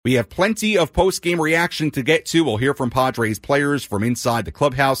We have plenty of post-game reaction to get to. We'll hear from Padres players from inside the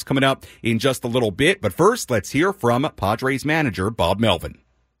clubhouse coming up in just a little bit. But first, let's hear from Padres manager Bob Melvin.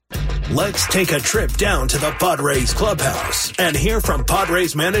 Let's take a trip down to the Padres clubhouse and hear from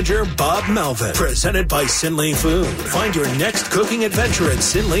Padres manager Bob Melvin. Presented by Sinley Food. Find your next cooking adventure at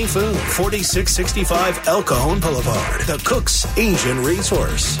Sinley Food, 4665 El Cajon Boulevard, the Cook's Asian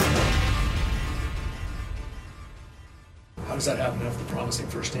Resource. How does that happen after the promising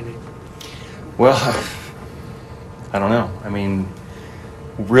first inning? Well, I don't know. I mean,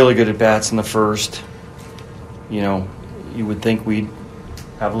 really good at bats in the first. You know, you would think we'd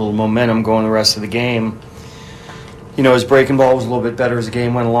have a little momentum going the rest of the game. You know, his breaking ball was a little bit better as the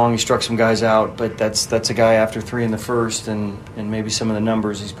game went along. He struck some guys out, but that's a guy after 3 in the first, and maybe some of the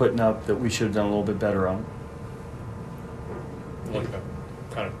numbers he's putting up that we should have done a little bit better on. Like a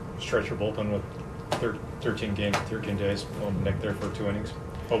kind of stretch your bullpen with 13 days, Nick there for 2 innings,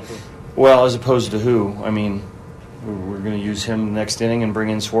 hopefully. Well, as opposed to who? I mean, we're going to use him next inning and bring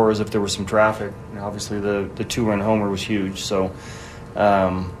in Suarez if there was some traffic. And obviously, the 2-run homer was huge. So, you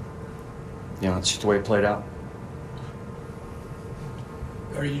know, it's just the way it played out.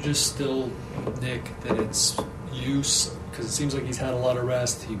 Are you just still, Nick, that it's use? Because it seems like he's had a lot of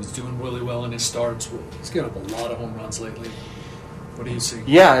rest. He was doing really well in his starts. He's given up a lot of home runs lately. What do you see?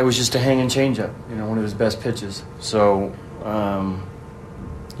 Yeah, it was just a hanging changeup, you know, one of his best pitches. So,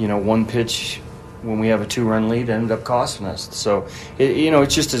 you know, one pitch when we have a 2-run lead ended up costing us. So, you know,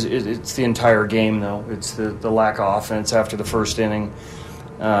 it's just it's the entire game, though. It's the lack of offense after the first inning.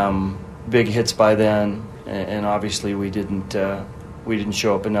 Big hits by then, and obviously we didn't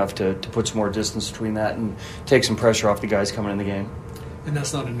show up enough to put some more distance between that and take some pressure off the guys coming in the game. And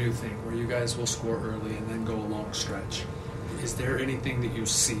that's not a new thing, where you guys will score early and then go a long stretch. Is there anything that you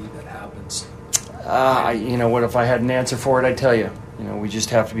see that happens? You know what? If I had an answer for it, I'd tell you. You know, we just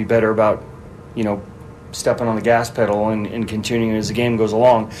have to be better about, you know, stepping on the gas pedal and continuing as the game goes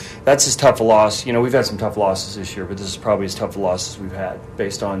along. That's as tough a loss. You know, we've had some tough losses this year, but this is probably as tough a loss as we've had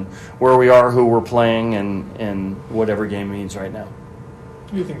based on where we are, who we're playing, and what every game means right now.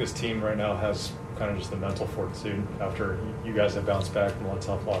 Do you think this team right now has kind of just the mental fortitude after you guys have bounced back from a lot of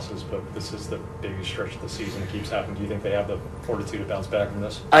tough losses, but this is the biggest stretch of the season that keeps happening? Do you think they have the fortitude to bounce back from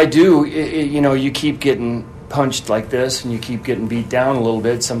this? I do. You know, you keep getting punched like this and you keep getting beat down a little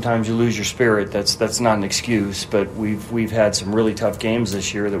bit. Sometimes you lose your spirit. That's not an excuse, but we've had some really tough games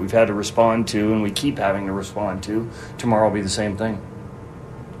this year that we've had to respond to, and we keep having to respond to. Tomorrow will be the same thing.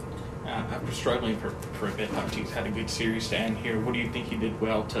 After struggling for a bit, Hutchings had a good series to end here. What do you think he did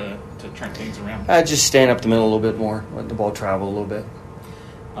well to turn things around? Just staying up the middle a little bit more, letting the ball travel a little bit.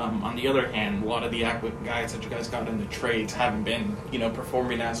 On the other hand, a lot of the guys that you guys got in the trades haven't been, you know,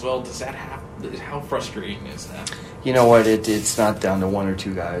 performing as well. Does that how frustrating is that? You know what? It's not down to 1 or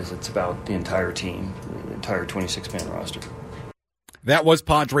 2 guys. It's about the entire team, the entire 26-man roster. That was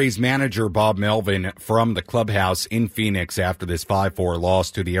Padres manager Bob Melvin from the clubhouse in Phoenix after this 5-4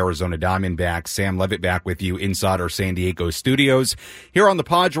 loss to the Arizona Diamondbacks. Sam Levitt back with you inside our San Diego studios. Here on the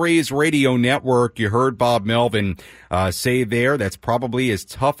Padres radio network, you heard Bob Melvin say there that's probably as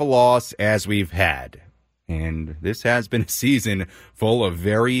tough a loss as we've had. And this has been a season full of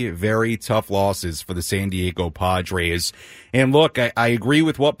very, very tough losses for the San Diego Padres. And look, I agree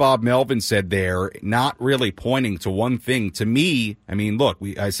with what Bob Melvin said there, not really pointing to one thing. To me, I mean, look,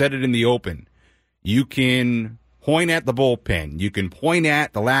 I said it in the open. You can point at the bullpen. You can point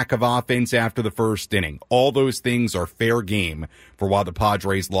at the lack of offense after the first inning. All those things are fair game for why the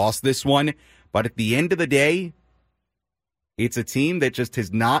Padres lost this one. But at the end of the day, it's a team that just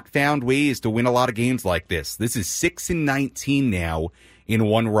has not found ways to win a lot of games like this. This is 6-19 now in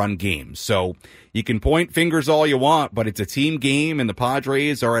one-run games. So you can point fingers all you want, but it's a team game, and the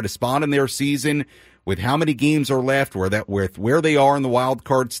Padres are at a spot in their season with how many games are left, with where they are in the wild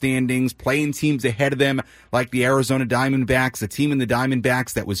card standings, playing teams ahead of them like the Arizona Diamondbacks, a team in the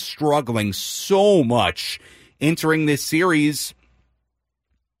Diamondbacks that was struggling so much entering this series.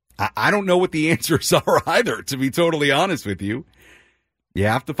 I don't know what the answers are either, to be totally honest with you. You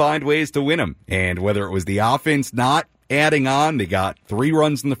have to find ways to win them. And whether it was the offense not adding on, they got 3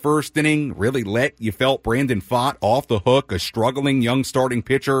 runs in the first inning, really you felt Brandon Pfaadt off the hook, a struggling young starting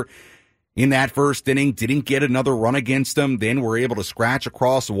pitcher in that first inning, didn't get another run against them, then were able to scratch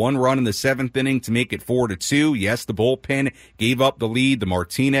across 1 run in the 7th inning to make it 4-2. Yes, the bullpen gave up the lead, the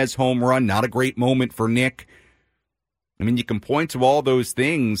Martinez home run, not a great moment for Nick. I mean, you can point to all those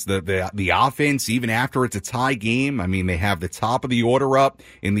things. The offense, even after it's a tie game, I mean, they have the top of the order up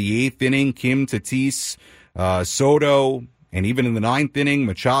in the 8th inning, Kim, Tatis, Soto, and even in the 9th inning,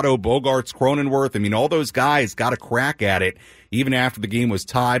 Machado, Bogarts, Cronenworth. I mean, all those guys got a crack at it even after the game was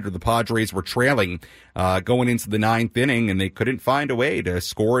tied or the Padres were trailing going into the ninth inning, and they couldn't find a way to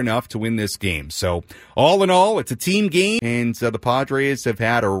score enough to win this game. So all in all, it's a team game, and the Padres have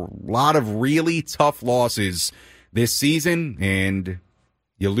had a lot of really tough losses this season, and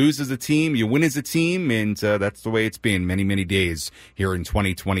you lose as a team, you win as a team, and that's the way it's been many, many days here in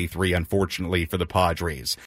 2023, unfortunately, for the Padres.